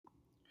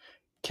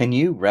Can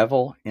you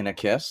revel in a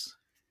kiss?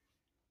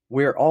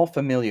 We're all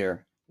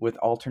familiar with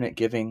alternate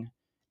giving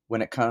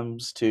when it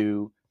comes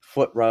to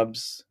foot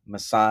rubs,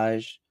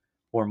 massage,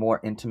 or more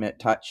intimate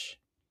touch.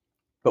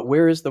 But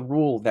where is the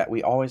rule that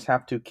we always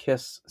have to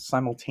kiss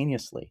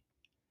simultaneously?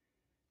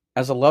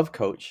 As a love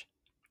coach,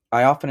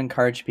 I often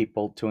encourage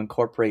people to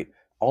incorporate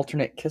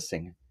alternate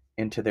kissing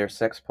into their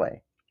sex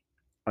play.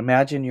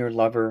 Imagine your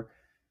lover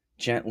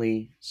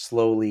gently,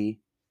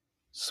 slowly,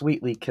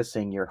 sweetly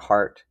kissing your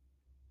heart,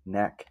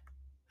 neck,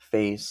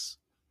 face,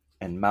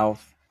 and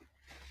mouth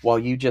while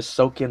you just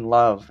soak in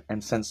love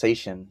and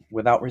sensation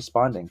without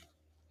responding.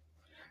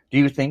 Do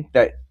you think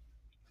that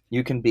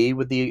you can be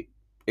with the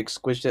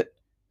exquisite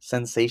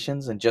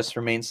sensations and just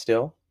remain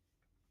still?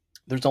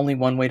 There's only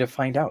one way to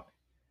find out.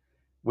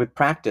 With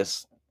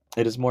practice,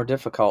 it is more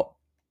difficult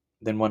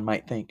than one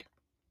might think.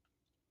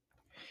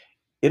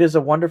 It is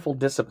a wonderful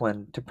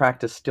discipline to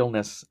practice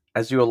stillness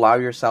as you allow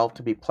yourself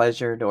to be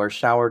pleasured or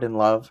showered in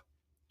love.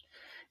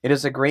 It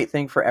is a great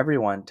thing for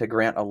everyone to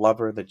grant a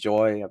lover the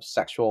joy of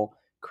sexual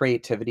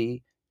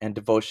creativity and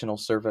devotional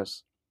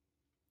service.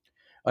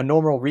 A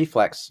normal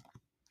reflex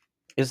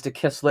is to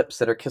kiss lips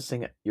that are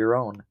kissing your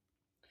own,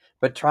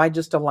 but try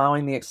just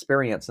allowing the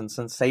experience and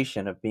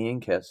sensation of being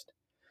kissed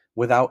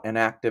without an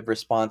active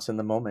response in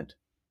the moment.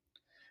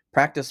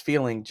 Practice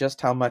feeling just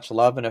how much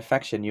love and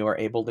affection you are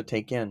able to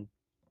take in.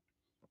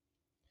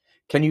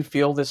 Can you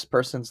feel this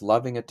person's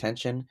loving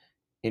attention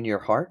in your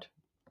heart?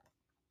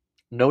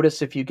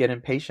 Notice if you get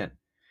impatient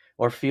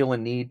or feel a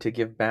need to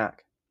give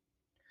back.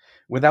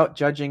 Without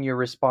judging your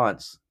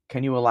response,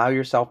 can you allow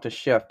yourself to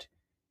shift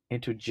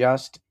into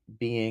just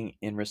being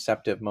in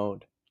receptive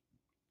mode?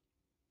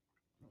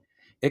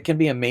 It can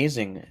be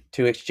amazing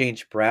to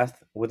exchange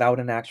breath without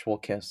an actual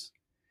kiss.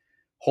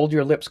 Hold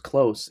your lips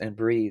close and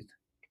breathe.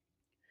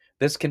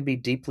 This can be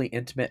deeply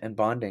intimate and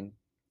bonding.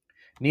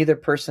 Neither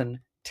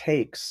person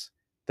takes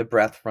the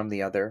breath from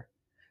the other,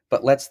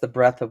 but lets the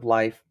breath of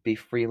life be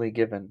freely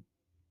given.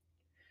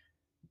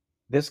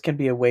 This can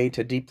be a way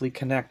to deeply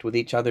connect with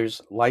each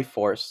other's life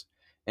force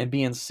and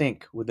be in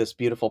sync with this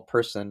beautiful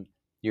person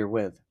you're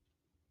with.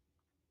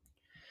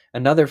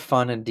 Another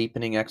fun and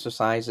deepening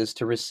exercise is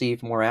to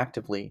receive more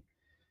actively.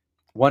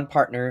 One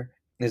partner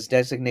is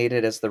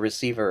designated as the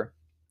receiver.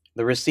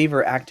 The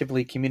receiver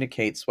actively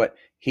communicates what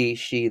he,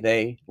 she,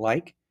 they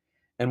like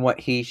and what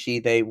he, she,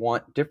 they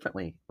want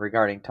differently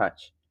regarding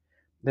touch.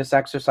 This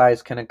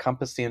exercise can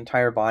encompass the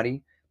entire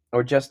body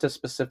or just a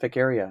specific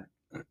area.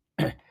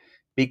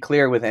 Be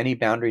clear with any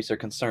boundaries or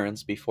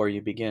concerns before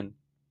you begin.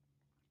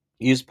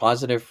 Use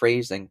positive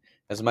phrasing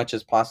as much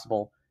as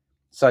possible,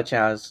 such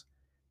as,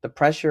 "The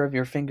pressure of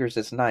your fingers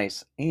is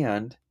nice,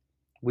 and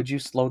would you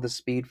slow the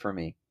speed for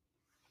me?"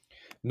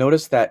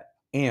 Notice that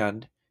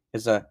 "and"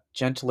 is a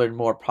gentler,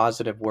 more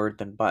positive word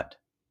than "but."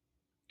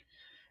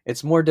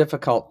 It's more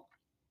difficult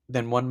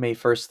than one may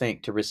first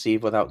think to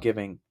receive without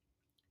giving,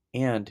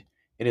 and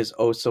it is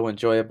oh so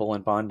enjoyable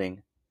and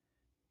bonding.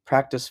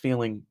 Practice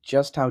feeling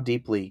just how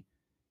deeply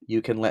you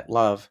can let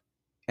love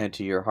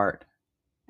enter your heart.